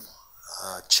SIAM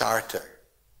Charter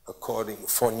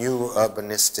for new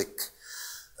urbanistic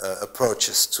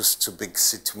approaches to big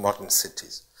city, modern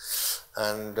cities.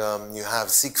 And you have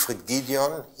Siegfried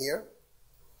Gideon here.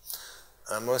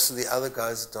 Most of the other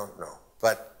guys don't know,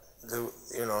 but they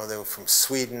were from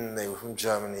Sweden, they were from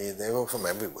Germany, they were from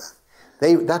everywhere.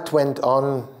 That went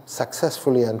on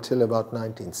successfully until about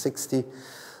 1960,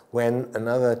 when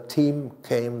another team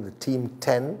came, the Team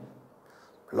 10,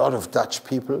 a lot of Dutch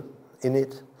people in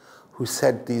it, who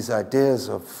said these ideas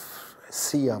of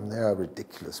SIAM, they are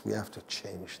ridiculous. We have to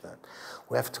change that.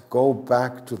 We have to go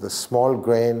back to the small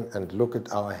grain and look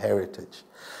at our heritage.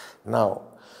 Now,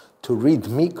 to read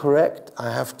me correct,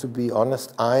 I have to be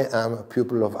honest, I am a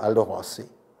pupil of Aldo Rossi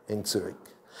in Zurich.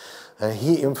 And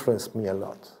he influenced me a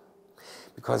lot.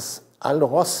 Because Aldo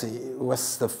Rossi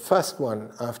was the first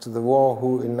one after the war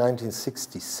who in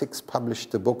 1966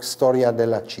 published the book Storia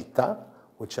della Città,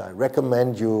 which I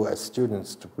recommend you as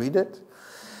students to read it,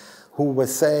 who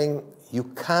was saying, you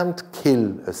can't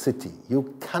kill a city.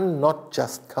 You cannot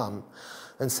just come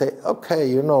and say, okay,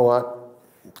 you know what,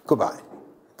 goodbye.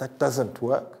 That doesn't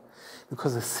work.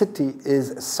 Because a city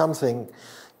is something,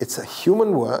 it's a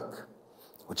human work,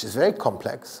 which is very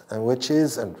complex, and which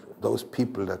is, and those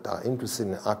people that are interested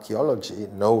in archaeology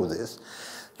know this,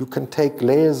 you can take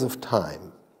layers of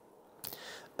time.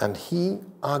 And he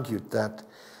argued that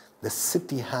the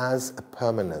city has a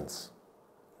permanence.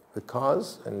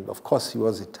 Because, and of course he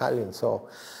was Italian, so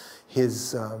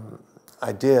his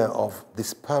idea of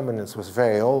this permanence was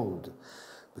very old.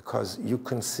 Because you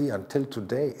can see until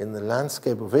today in the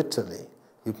landscape of Italy,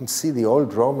 you can see the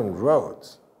old Roman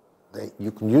roads.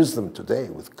 You can use them today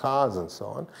with cars and so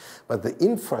on, but the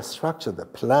infrastructure, the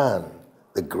plan,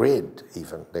 the grid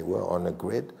even, they were on a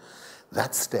grid,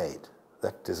 that stayed.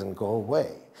 That doesn't go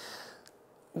away.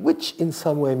 Which in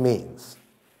some way means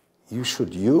you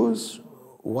should use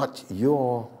what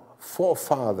your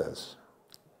forefathers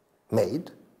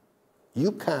made.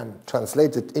 You can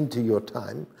translate it into your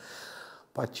time,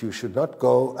 but you should not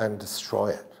go and destroy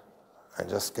it and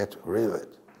just get rid of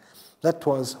it. That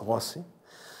was Rossi.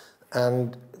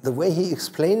 And the way he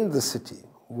explained the city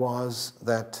was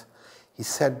that he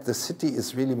said the city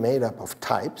is really made up of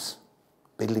types,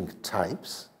 building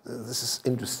types. This is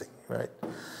interesting, right?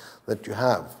 That you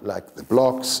have, like the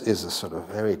blocks is a sort of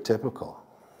very typical,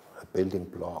 a building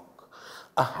block,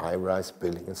 a high-rise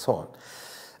building, and so on.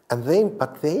 And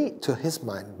but they, to his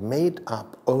mind, made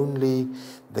up only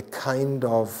the kind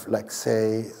of, like,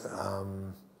 say,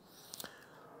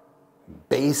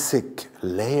 basic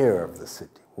layer of the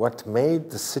city. What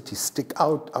made the city stick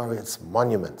out are its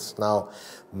monuments. Now,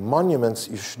 monuments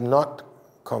you should not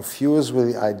confuse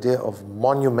with the idea of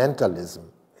monumentalism.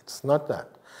 It's not that.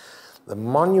 The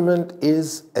monument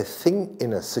is a thing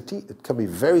in a city. It can be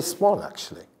very small,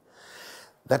 actually,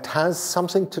 that has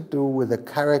something to do with the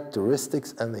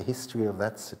characteristics and the history of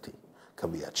that city. It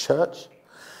can be a church,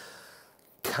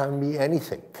 can be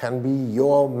anything. Can be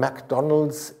your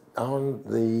McDonald's down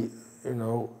the,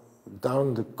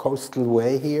 down the coastal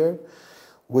way here,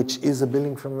 which is a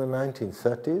building from the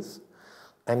 1930s.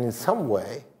 And in some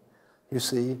way, you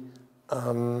see,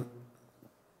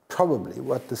 probably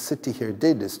what the city here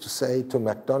did is to say to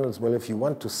McDonald's, well, if you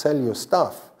want to sell your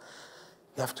stuff,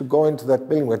 you have to go into that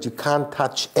building, but you can't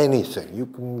touch anything. You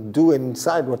can do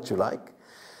inside what you like,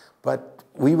 but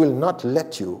we will not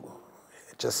let you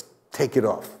just take it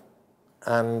off.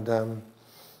 And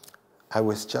I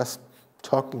was just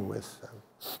talking with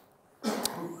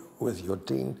your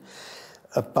dean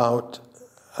about,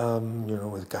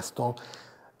 with Gaston,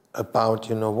 about,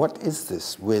 what is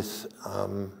this with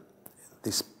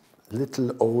this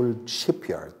little old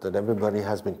shipyard that everybody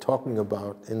has been talking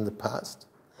about in the past.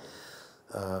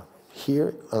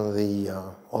 Here, on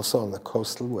the, also on the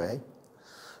coastal way,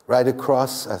 right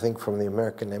across, I think, from the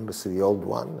American Embassy, the old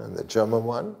one and the German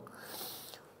one.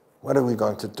 What are we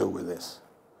going to do with this?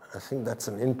 I think that's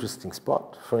an interesting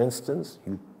spot. For instance,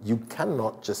 you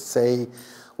cannot just say,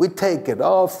 we take it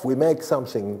off, we make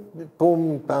something,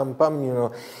 boom, bam,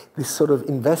 bam, this sort of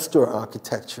investor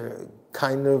architecture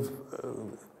kind of,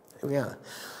 yeah.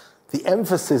 The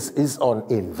emphasis is on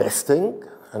investing,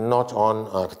 and not on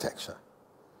architecture.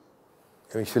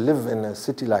 If you live in a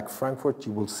city like Frankfurt,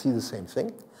 you will see the same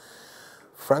thing.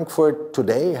 Frankfurt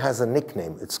today has a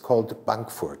nickname. It's called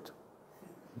Bankfurt,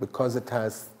 because it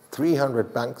has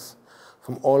 300 banks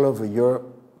from all over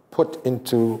Europe put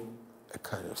into a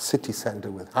kind of city center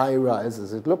with high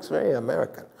rises. It looks very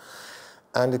American.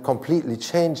 And it completely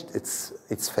changed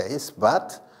its face,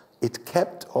 but it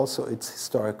kept also its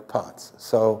historic parts.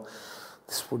 So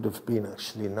this would have been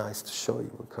actually nice to show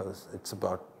you, because it's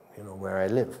about, you know, where I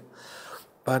live.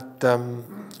 But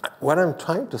what I'm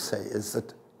trying to say is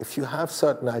that if you have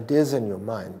certain ideas in your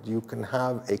mind, you can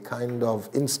have a kind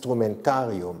of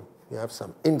instrumentarium. You have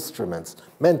some instruments,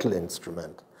 mental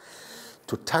instrument,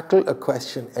 to tackle a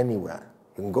question anywhere.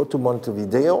 You can go to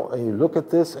Montevideo and you look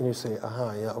at this and you say,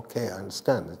 aha, yeah, okay, I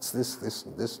understand. It's this, this,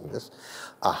 and this, and this.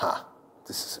 Aha,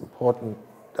 this is important.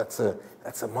 That's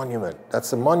a monument.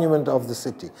 That's a monument of the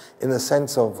city. In the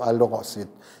sense of Aldoros,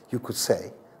 you could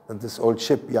say that this old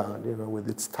shipyard, you know, with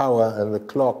its tower and the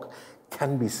clock,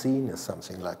 can be seen as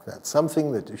something like that.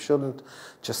 Something that you shouldn't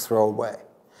just throw away.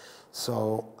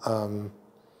 So,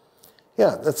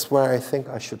 yeah, that's where I think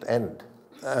I should end.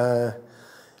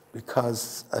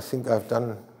 Because I think I've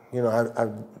done, you know,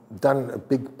 I've done a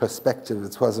big perspective.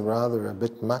 It was rather a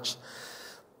bit much,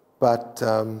 but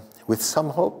with some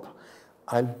hope,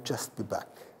 I'll just be back.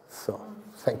 So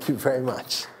thank you very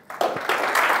much.